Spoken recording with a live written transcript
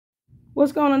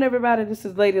What's going on, everybody? This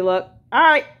is Lady Luck. All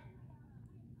right.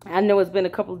 I know it's been a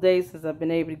couple of days since I've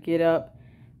been able to get up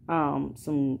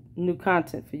some new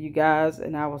content for you guys,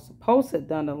 and I was supposed to have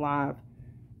done a live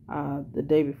the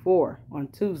day before on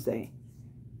Tuesday,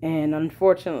 and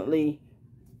unfortunately,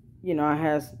 I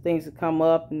had some things to come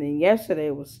up, and then yesterday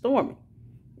it was storming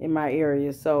in my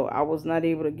area, so I was not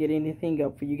able to get anything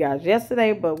up for you guys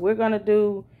yesterday. But we're gonna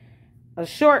do a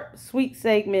short, sweet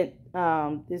segment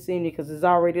this evening because it's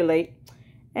already late,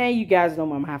 and you guys know I'm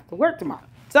gonna have to work tomorrow.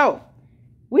 So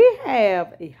we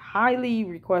have a highly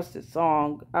requested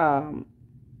song,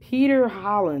 Peter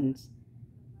Hollens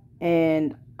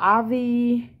and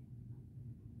AVI.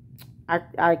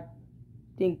 I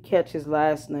didn't catch his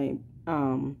last name.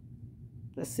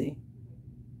 Let's see,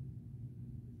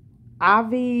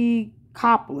 AVI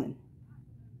Kaplan,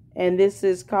 and this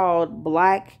is called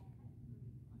Black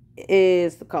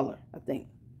Is the Color, I think.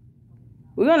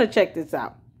 We're gonna check this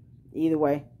out either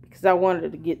way because I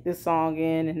wanted to get this song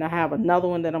in, and I have another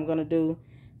one that I'm gonna do.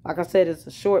 Like I said, it's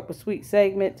a short but sweet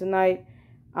segment tonight,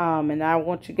 and I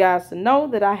want you guys to know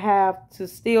that I have to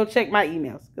still check my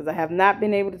emails because I have not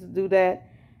been able to do that,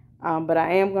 but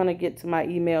I am gonna get to my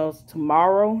emails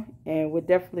tomorrow, and we're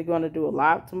definitely gonna do a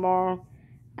live tomorrow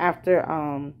after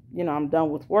I'm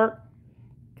done with work,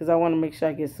 because I want to make sure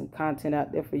I get some content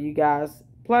out there for you guys.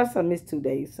 Plus, I missed 2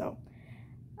 days, so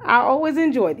I always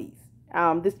enjoy these.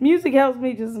 This music helps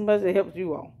me just as much as it helps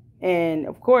you all. And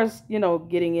of course,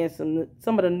 getting in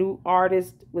some of the new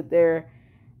artists with their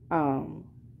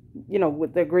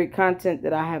with their great content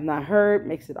that I have not heard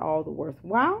makes it all the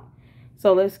worthwhile.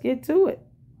 So let's get to it.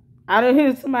 I don't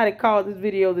hear somebody call this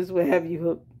video "This Will Have You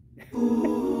Hooked."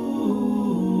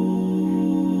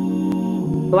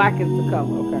 Black is the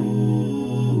color, okay.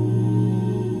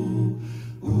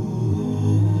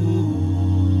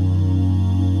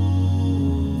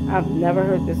 I've never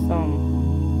heard this song.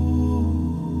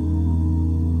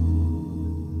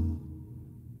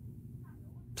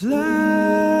 Black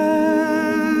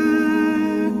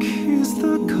is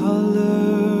the color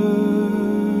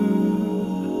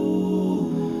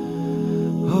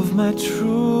of my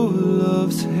true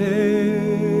love's hair.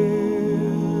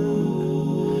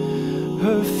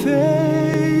 Her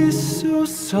face so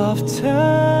soft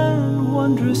and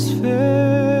wondrous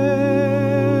fair.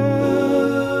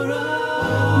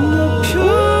 The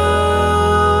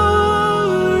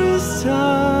purest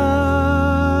eyes.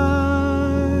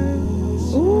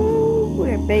 Ooh,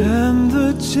 and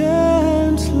the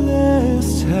gentlest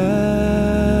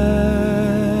hands.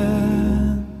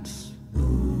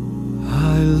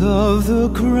 I love the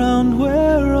ground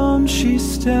whereon she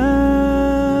stands.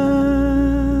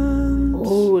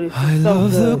 I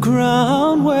love the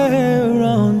ground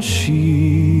whereon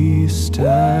she stands.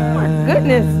 Oh my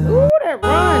goodness. Ooh, that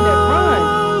run.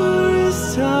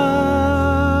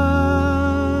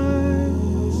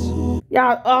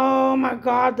 Y'all, oh my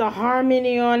God, the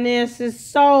harmony on this is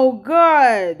so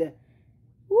good.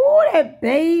 Ooh, that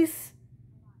bass.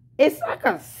 It's like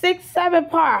a 6-7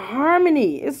 part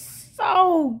harmony. It's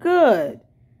so good.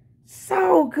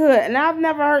 So good. And I've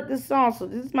never heard this song, so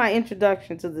this is my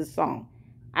introduction to this song.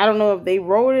 I don't know if they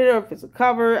wrote it or if it's a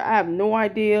cover. I have no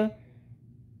idea.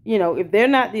 If they're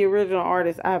not the original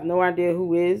artist, I have no idea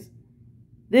who is.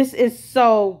 This is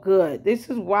so good. This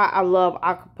is why I love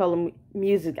acapella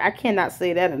music. I cannot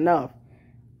say that enough.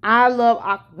 I love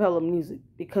acapella music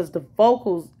because the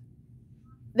vocals,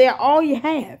 they're all you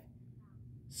have.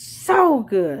 So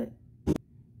good.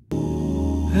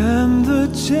 And the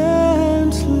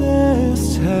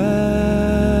gentlest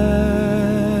hands.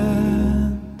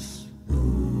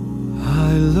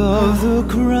 I love the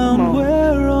ground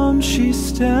whereon she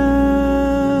stands.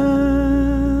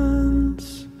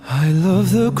 I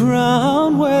love the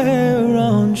ground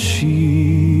whereon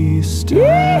she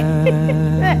stands.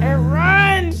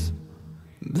 Run!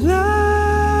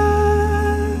 Black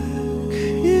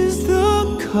is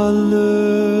the color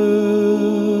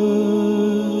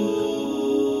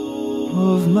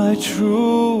of my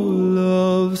true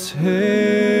love's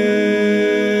hair.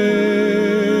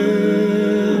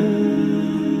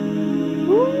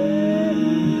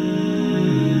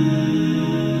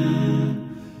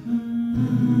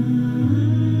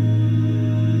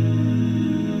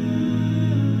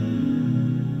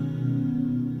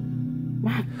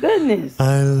 My goodness.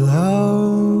 I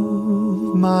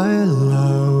love my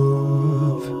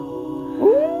love.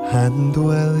 Ooh. And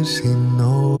well she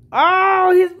knows.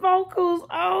 Oh, his vocals.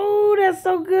 Oh, that's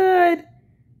so good.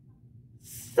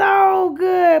 So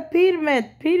good.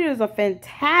 Peter is a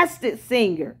fantastic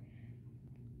singer.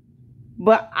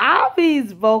 But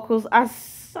Avi's vocals are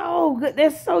so good.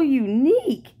 They're so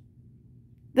unique.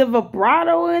 the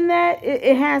vibrato in that,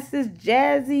 it has this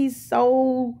jazzy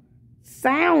soul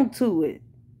sound to it.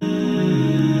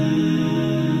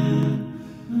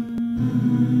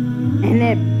 And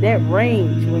that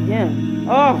range with him.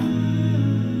 Oh,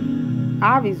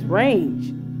 Avi's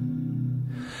range.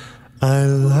 I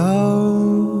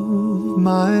love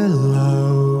my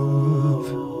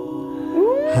love,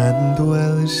 and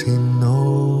well she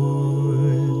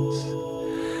knows.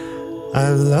 I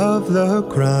love the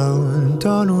ground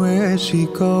on where she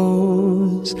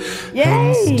goes. Yay!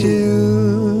 And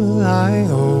still I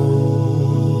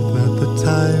hope that the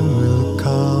time will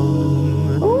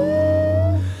come.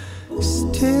 Ooh.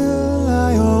 Still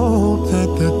I hope that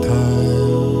the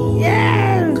time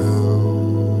Yes! will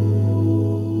come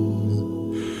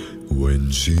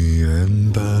when she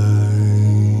and I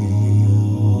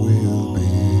will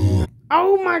be.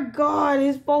 Oh my God,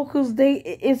 his vocals,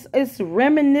 it's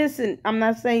reminiscent. I'm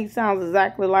not saying he sounds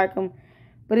exactly like him,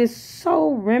 but it's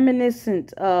so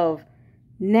reminiscent of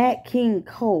Nat King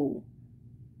Cole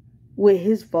with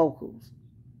his vocals.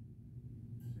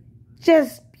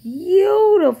 Just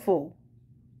beautiful.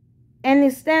 And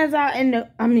it stands out in the,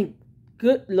 I mean,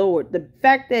 good Lord, the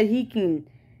fact that he can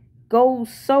go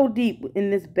so deep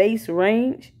in this bass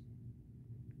range,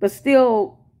 but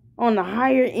still on the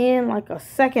higher end, like a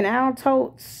second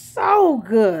alto, so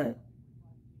good.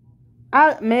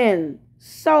 Man,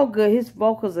 so good. His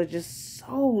vocals are just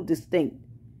so distinct.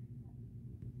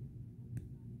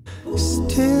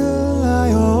 Still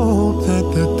I hope that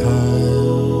the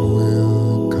time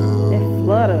will come. That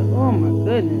flutter, oh my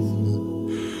goodness.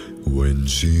 When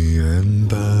she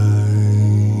and I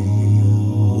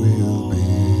will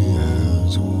be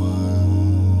as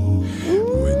one.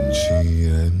 When she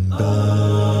and I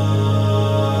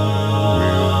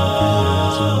will be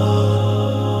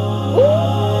as one.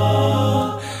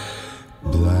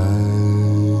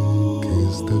 Black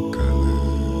is the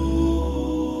color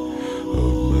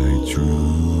of my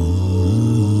true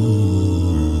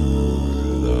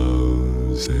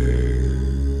love's hair.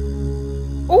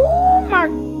 Oh my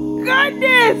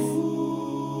goodness!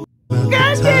 But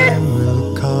the time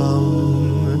will come.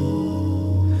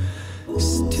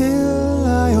 Still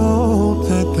I hope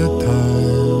that the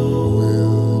time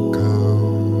will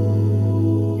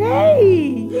come.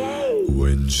 Hey! Yay!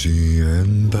 When she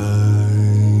and I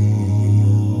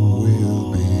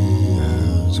will be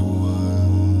as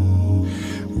one.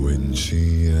 When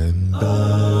she and I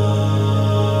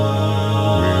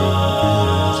will be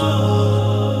as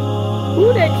one.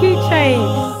 Ooh, that key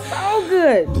change. So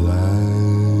good.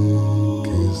 Black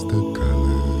is the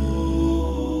color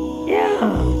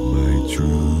Yeah. of my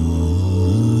true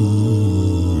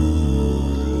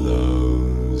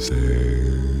love's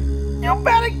hair. You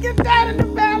better get down in the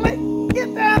valley.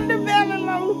 Get down in the valley,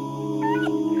 low.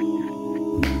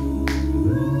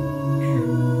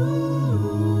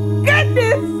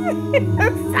 Goodness.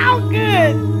 It's so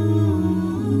good.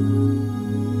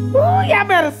 Ooh, y'all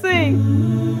better sing.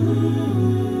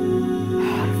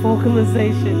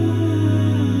 Vocalization.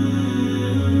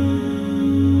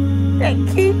 That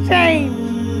key change.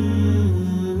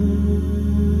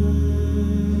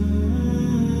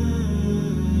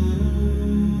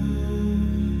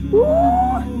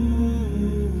 Ooh.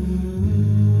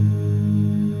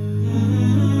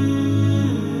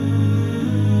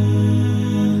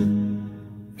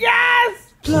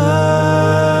 Yes! Black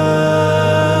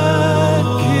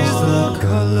is the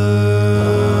color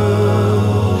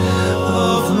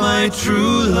of my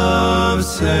true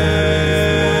love's hair.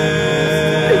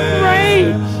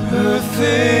 Great. Her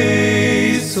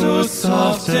face so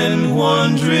soft and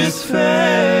wondrous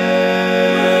fair.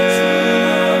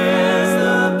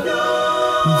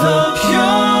 The purest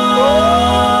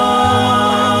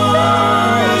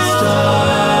eyes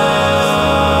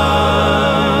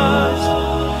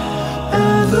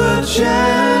and the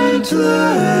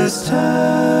gentlest hands.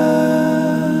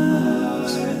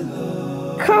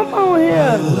 Come on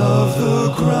here. Love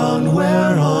the ground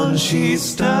whereon she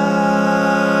stands.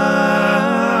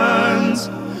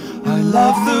 I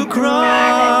love the ground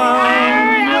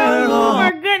Oh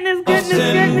my whereon goodness, soft goodness,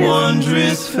 and goodness.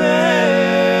 wondrous fair.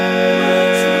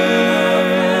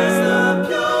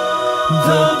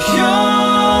 The purest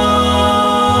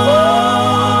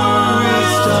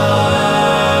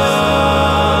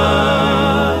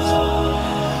eyes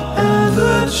and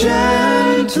the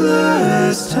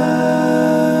gentlest hands.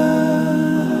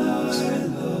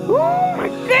 Oh my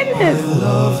goodness.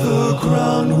 Love the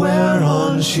ground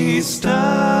whereon she stands.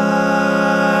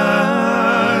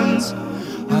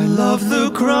 I love the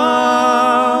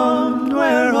ground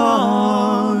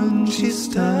whereon she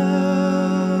stands.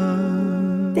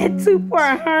 That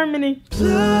 2-part harmony.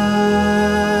 Black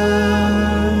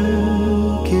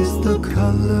is the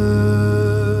color.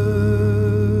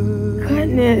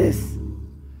 Goodness.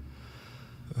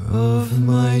 Of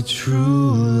my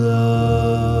true love's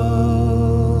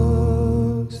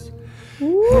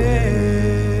hair.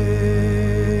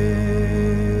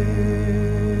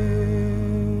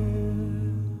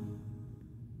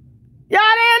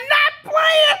 Y'all, they're not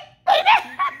playing.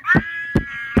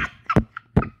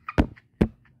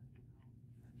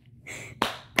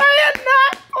 They're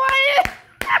not playing.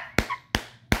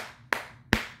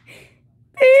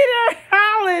 Peter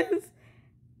Hollens,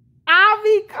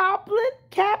 AVI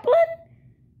Kaplan.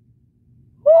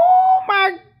 Oh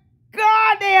my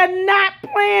God, they are not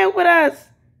playing with us.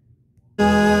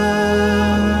 Black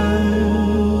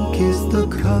is the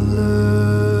color.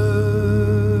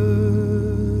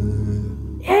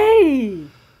 Hey.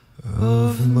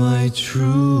 Of my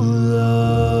true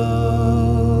love's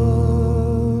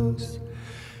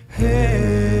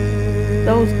hair.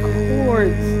 Those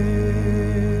chords.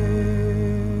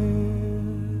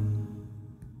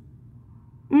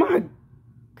 My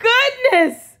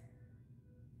goodness.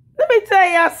 Let me tell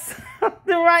y'all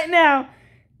something right now.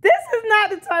 This is not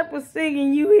the type of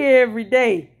singing you hear every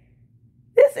day.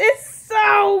 This is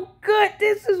so good.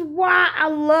 This is why I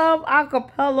love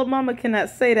acapella. Mama cannot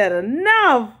say that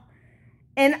enough.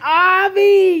 And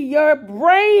Avi, your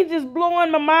range is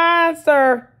blowing my mind,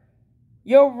 sir.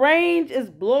 Your range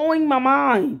is blowing my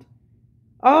mind.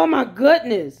 Oh my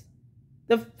goodness.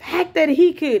 The fact that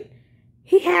he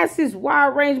has his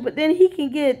wide range, but then he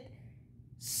can get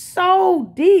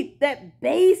so deep, that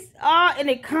bass, and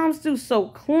it comes through so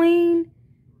clean.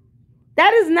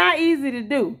 That is not easy to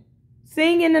do.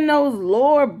 Singing in those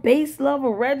lower bass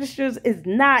level registers is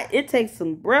not. It takes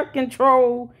some breath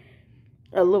control,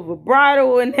 a little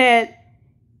vibrato in that.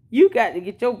 You got to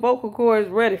get your vocal cords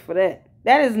ready for that.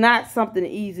 That is not something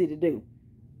easy to do.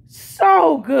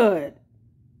 So good.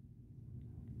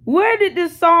 Where did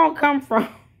this song come from?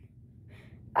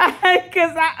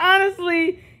 Because I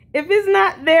honestly, if it's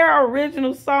not their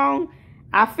original song,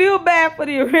 I feel bad for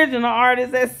the original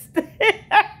artist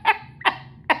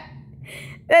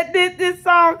that did this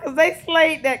song, because they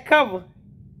slayed that cover.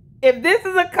 If this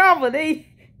is a cover, they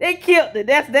killed it.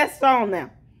 That's that song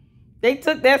now. They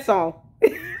took that song.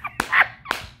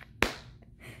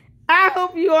 I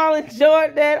hope you all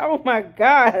enjoyed that. Oh my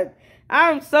God.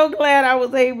 I'm so glad I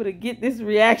was able to get this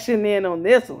reaction in on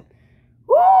this one.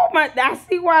 Oh my, I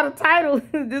see why the title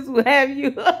this will have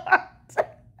you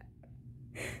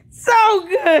so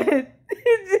good.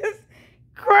 It's just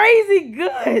crazy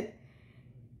good.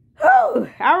 Whew.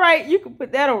 All right, you can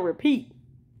put that on repeat.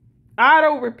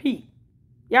 Auto repeat.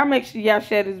 Y'all make sure y'all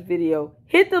share this video.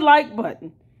 Hit the like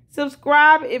button.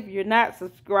 Subscribe if you're not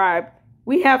subscribed.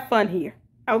 We have fun here.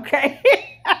 Okay?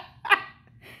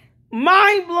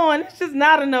 Mind blowing. It's just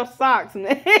not enough socks,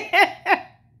 man.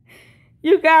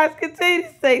 You guys continue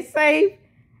to stay safe.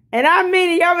 And I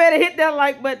mean it. Y'all better hit that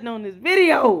like button on this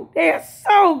video. They are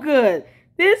so good.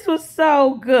 This was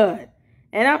so good.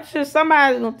 And I'm sure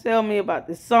somebody's going to tell me about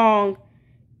this song,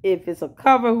 if it's a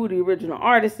cover, who the original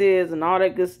artist is, and all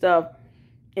that good stuff.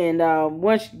 And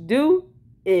once you do,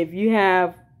 if you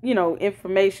have,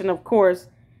 information, of course,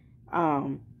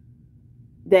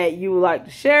 that you would like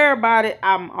to share about it,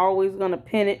 I'm always going to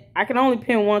pin it. I can only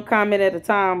pin one comment at a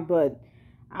time, but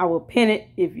I will pin it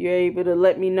if you're able to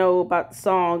let me know about the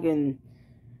song, and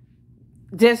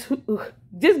just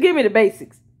give me the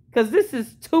basics, because this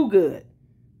is too good.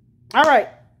 All right.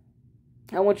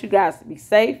 I want you guys to be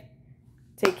safe.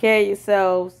 Take care of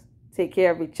yourselves. Take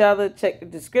care of each other. Check the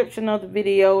description of the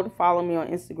video to follow me on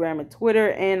Instagram and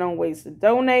Twitter, and on ways to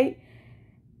donate.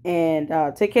 And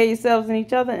take care of yourselves and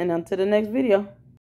each other. And until the next video.